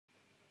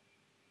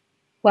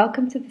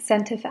Welcome to the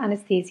Centre for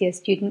Anaesthesia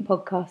student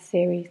podcast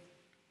series.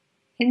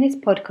 In this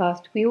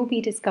podcast, we will be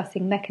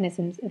discussing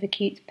mechanisms of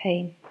acute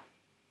pain.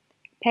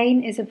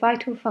 Pain is a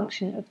vital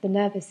function of the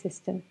nervous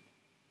system.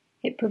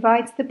 It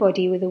provides the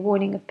body with a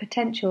warning of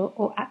potential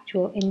or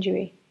actual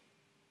injury.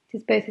 It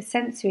is both a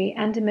sensory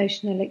and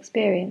emotional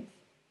experience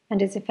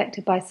and is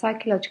affected by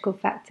psychological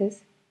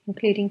factors,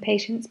 including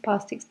patients'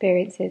 past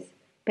experiences,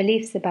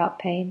 beliefs about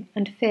pain,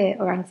 and fear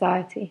or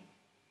anxiety.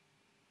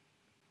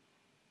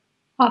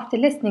 After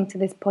listening to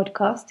this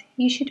podcast,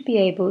 you should be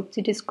able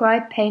to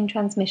describe pain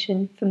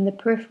transmission from the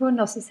peripheral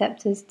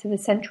nociceptors to the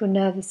central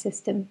nervous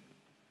system,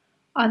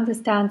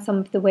 understand some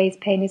of the ways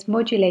pain is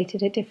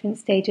modulated at different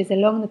stages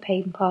along the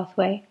pain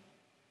pathway,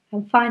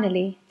 and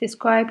finally,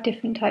 describe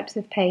different types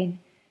of pain,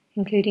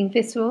 including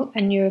visceral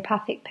and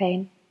neuropathic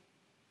pain.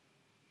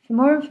 For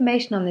more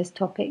information on this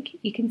topic,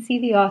 you can see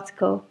the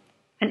article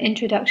An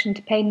Introduction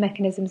to Pain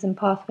Mechanisms and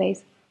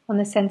Pathways on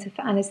the Centre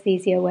for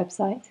Anaesthesia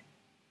website.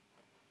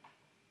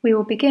 We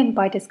will begin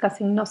by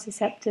discussing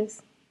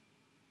nociceptors.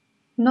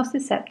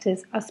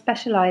 Nociceptors are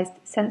specialized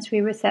sensory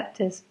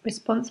receptors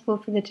responsible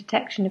for the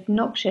detection of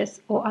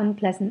noxious or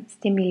unpleasant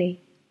stimuli.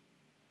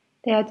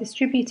 They are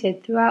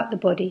distributed throughout the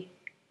body,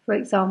 for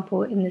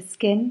example in the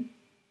skin,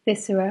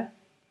 viscera,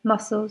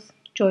 muscles,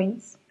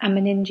 joints, and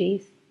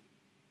meninges.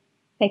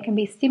 They can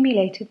be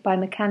stimulated by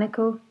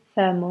mechanical,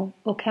 thermal,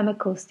 or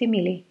chemical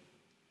stimuli.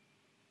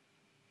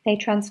 They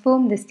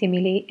transform the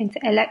stimuli into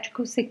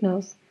electrical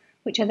signals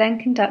which are then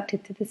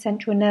conducted to the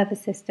central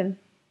nervous system.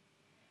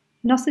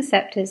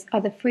 Nociceptors are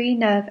the free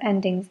nerve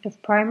endings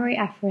of primary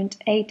afferent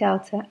A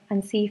delta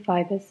and C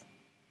fibers.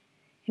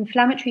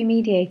 Inflammatory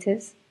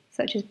mediators,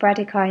 such as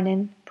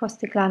bradykinin,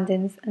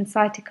 prostaglandins, and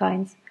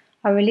cytokines,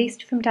 are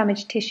released from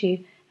damaged tissue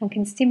and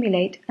can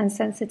stimulate and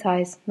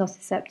sensitize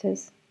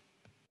nociceptors.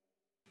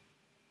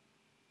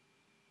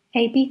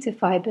 A beta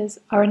fibers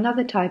are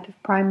another type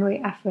of primary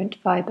afferent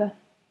fiber.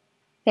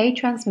 They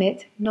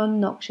transmit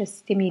non-noxious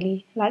stimuli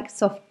like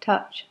soft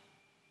touch.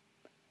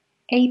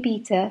 A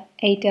beta,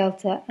 A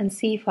delta, and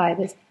C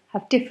fibers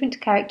have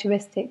different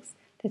characteristics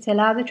that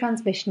allow the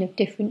transmission of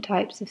different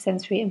types of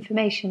sensory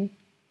information.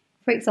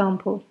 For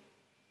example,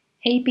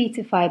 A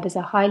beta fibers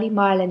are highly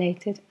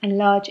myelinated and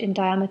large in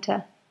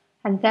diameter,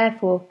 and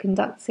therefore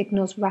conduct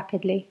signals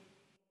rapidly.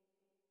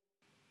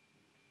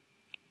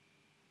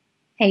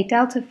 A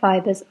delta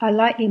fibers are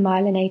lightly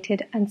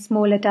myelinated and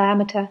smaller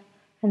diameter,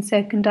 and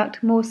so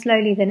conduct more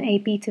slowly than A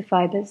beta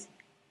fibers.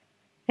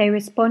 They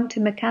respond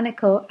to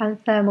mechanical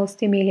and thermal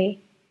stimuli.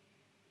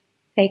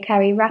 They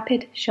carry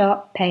rapid,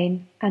 sharp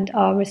pain and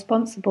are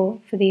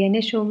responsible for the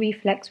initial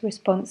reflex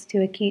response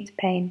to acute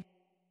pain.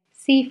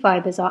 C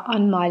fibers are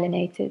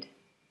unmyelinated.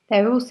 They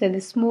are also the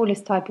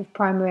smallest type of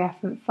primary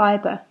afferent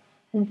fiber,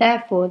 and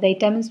therefore they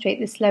demonstrate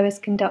the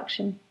slowest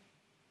conduction.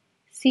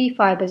 C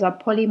fibers are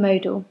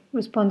polymodal,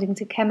 responding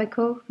to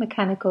chemical,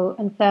 mechanical,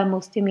 and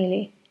thermal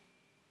stimuli.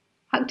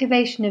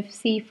 Activation of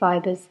C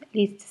fibers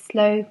leads to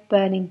slow,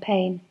 burning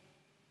pain.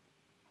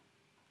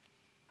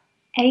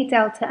 A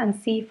delta and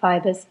C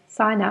fibers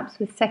synapse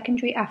with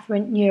secondary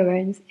afferent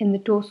neurons in the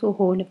dorsal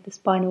horn of the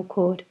spinal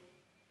cord.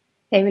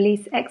 They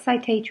release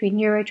excitatory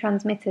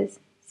neurotransmitters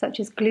such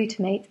as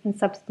glutamate and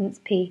substance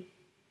P.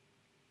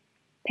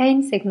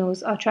 Pain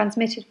signals are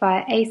transmitted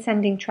via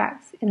ascending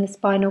tracts in the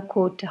spinal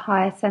cord to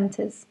higher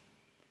centers.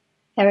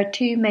 There are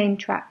two main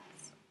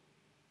tracts: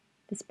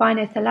 the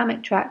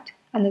spinothalamic tract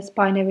and the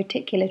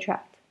spino-reticular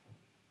tract.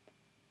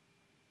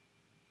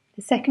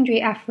 The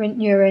secondary afferent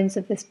neurons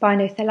of the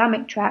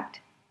spinothalamic tract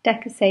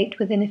decussate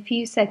within a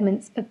few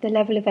segments of the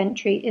level of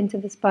entry into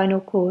the spinal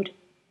cord.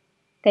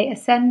 They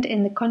ascend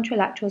in the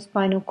contralateral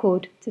spinal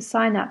cord to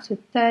synapse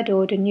with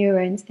third-order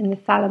neurons in the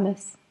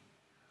thalamus.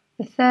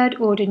 The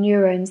third-order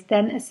neurons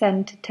then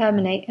ascend to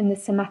terminate in the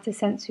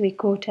somatosensory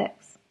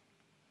cortex.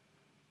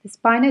 The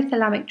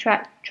spinothalamic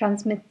tract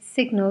transmits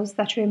signals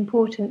that are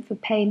important for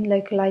pain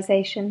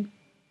localization.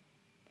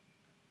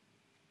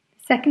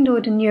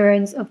 Second-order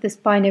neurons of the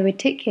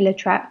spino-reticular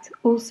tract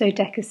also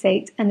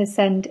decussate and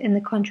ascend in the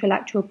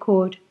contralateral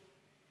cord.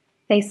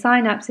 They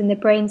synapse in the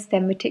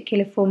brainstem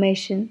reticular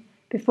formation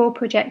before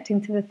projecting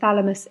to the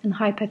thalamus and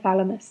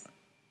hypothalamus.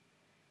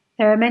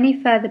 There are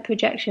many further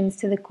projections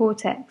to the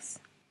cortex.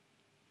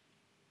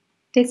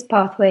 This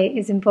pathway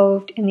is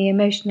involved in the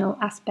emotional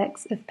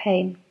aspects of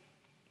pain.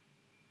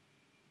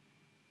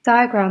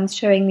 Diagrams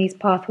showing these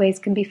pathways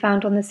can be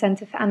found on the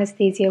Centre for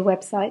Anaesthesia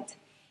website.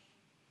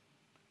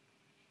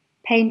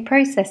 Pain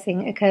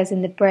processing occurs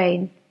in the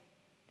brain.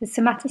 The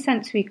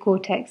somatosensory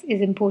cortex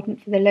is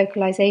important for the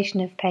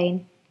localization of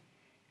pain.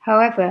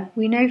 However,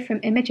 we know from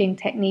imaging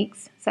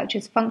techniques such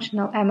as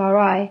functional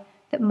MRI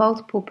that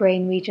multiple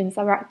brain regions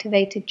are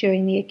activated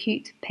during the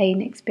acute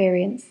pain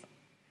experience.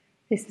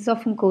 This is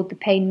often called the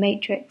pain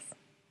matrix.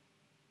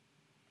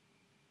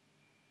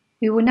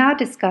 We will now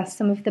discuss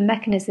some of the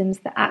mechanisms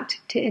that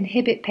act to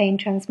inhibit pain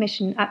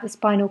transmission at the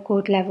spinal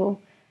cord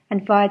level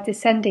and via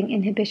descending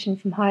inhibition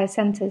from higher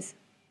centers.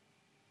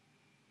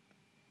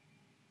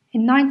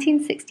 In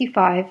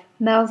 1965,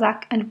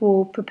 Melzack and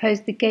Wall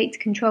proposed the gate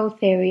control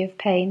theory of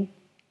pain.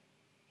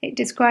 It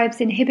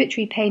describes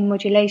inhibitory pain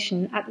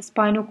modulation at the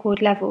spinal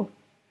cord level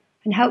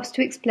and helps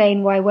to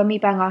explain why when we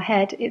bang our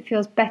head it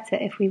feels better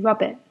if we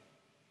rub it.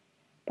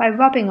 By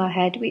rubbing our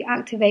head, we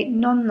activate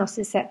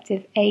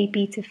non-nociceptive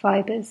A-beta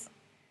fibers.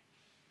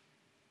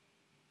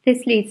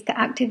 This leads to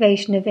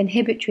activation of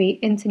inhibitory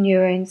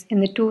interneurons in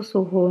the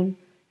dorsal horn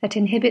that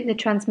inhibit the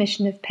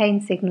transmission of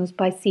pain signals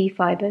by C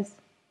fibers.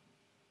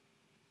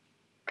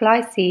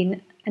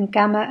 Glycine and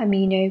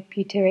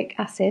gamma-aminobutyric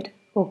acid,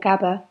 or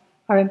GABA,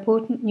 are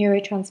important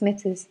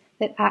neurotransmitters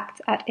that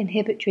act at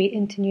inhibitory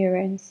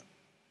interneurons.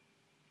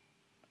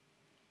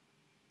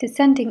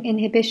 Descending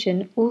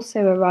inhibition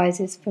also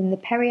arises from the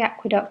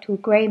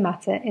periaqueductal grey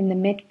matter in the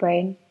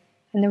midbrain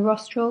and the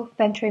rostral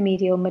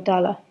ventromedial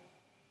medulla.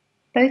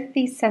 Both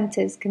these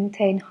centres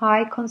contain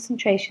high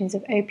concentrations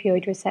of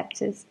opioid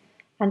receptors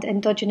and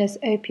endogenous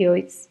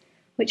opioids,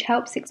 which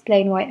helps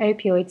explain why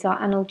opioids are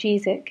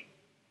analgesic.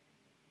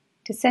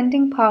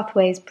 Descending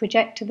pathways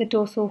project to the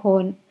dorsal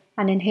horn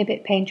and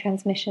inhibit pain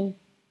transmission.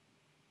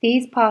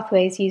 These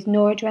pathways use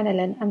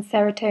noradrenaline and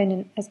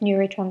serotonin as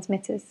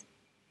neurotransmitters.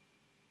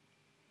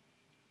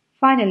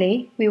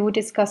 Finally, we will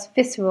discuss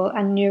visceral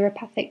and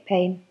neuropathic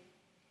pain.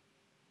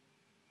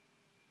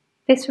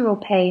 Visceral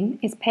pain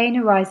is pain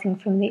arising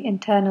from the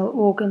internal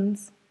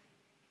organs.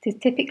 It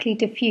is typically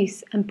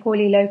diffuse and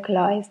poorly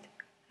localized,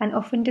 and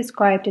often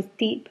described as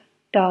deep,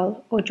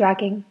 dull, or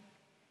dragging.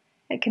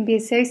 It can be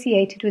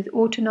associated with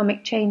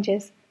autonomic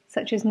changes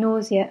such as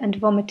nausea and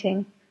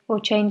vomiting,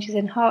 or changes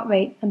in heart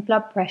rate and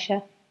blood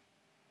pressure.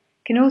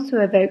 It can also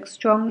evoke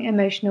strong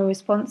emotional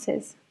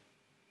responses.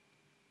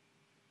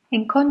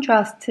 In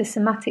contrast to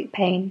somatic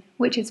pain,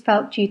 which is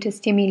felt due to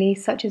stimuli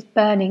such as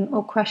burning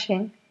or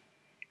crushing,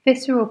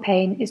 visceral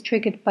pain is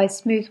triggered by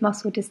smooth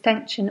muscle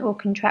distension or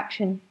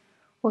contraction,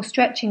 or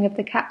stretching of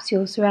the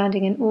capsule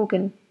surrounding an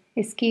organ,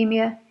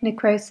 ischemia,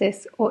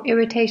 necrosis, or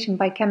irritation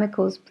by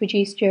chemicals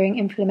produced during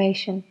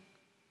inflammation.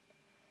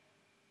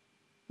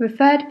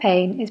 Referred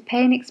pain is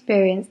pain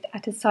experienced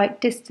at a site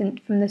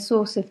distant from the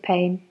source of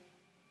pain.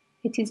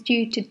 It is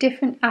due to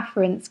different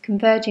afferents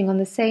converging on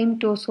the same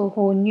dorsal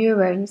horn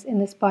neurons in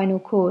the spinal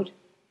cord.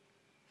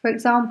 For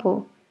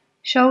example,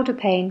 shoulder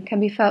pain can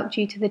be felt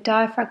due to the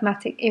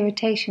diaphragmatic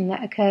irritation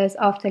that occurs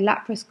after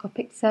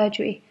laparoscopic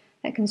surgery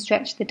that can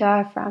stretch the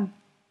diaphragm.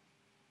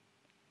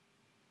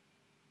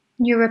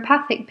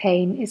 Neuropathic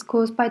pain is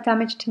caused by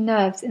damage to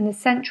nerves in the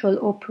central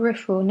or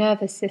peripheral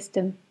nervous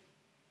system.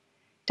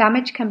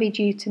 Damage can be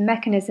due to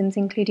mechanisms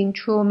including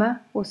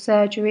trauma or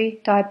surgery,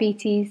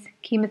 diabetes,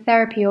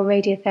 chemotherapy or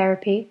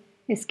radiotherapy,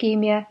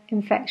 ischemia,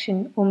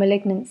 infection, or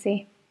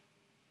malignancy.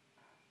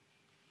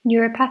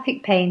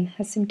 Neuropathic pain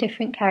has some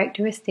different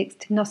characteristics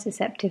to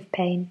nociceptive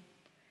pain.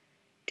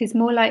 It is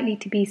more likely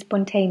to be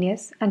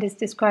spontaneous and is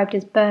described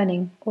as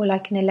burning or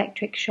like an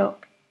electric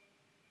shock.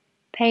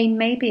 Pain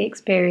may be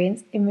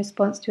experienced in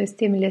response to a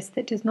stimulus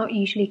that does not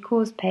usually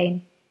cause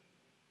pain.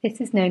 This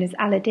is known as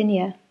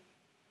allodynia.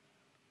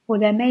 Or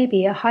there may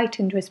be a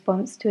heightened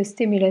response to a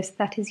stimulus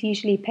that is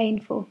usually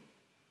painful.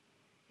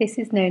 This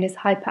is known as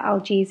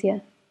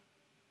hyperalgesia.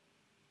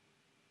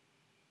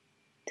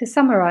 To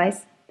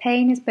summarize,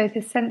 pain is both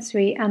a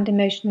sensory and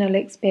emotional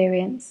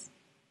experience.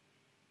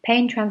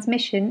 Pain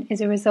transmission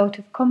is a result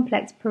of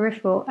complex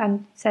peripheral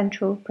and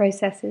central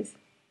processes.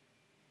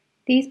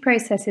 These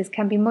processes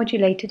can be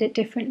modulated at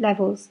different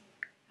levels,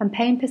 and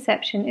pain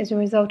perception is a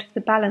result of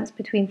the balance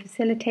between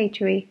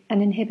facilitatory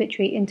and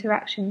inhibitory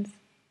interactions.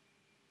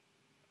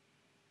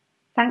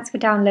 Thanks for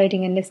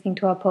downloading and listening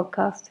to our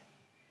podcast.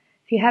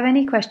 If you have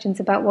any questions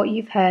about what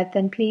you've heard,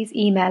 then please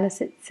email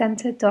us at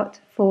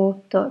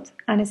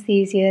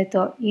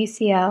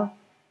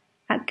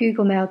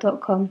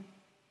centre.for.anaesthesia.ucl@googlemail.com.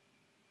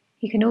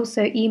 You can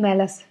also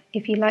email us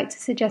if you'd like to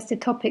suggest a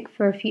topic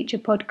for a future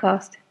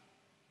podcast.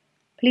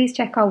 Please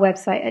check our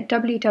website at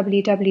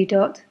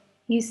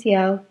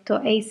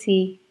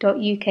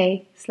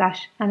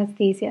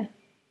www.ucl.ac.uk/anaesthesia.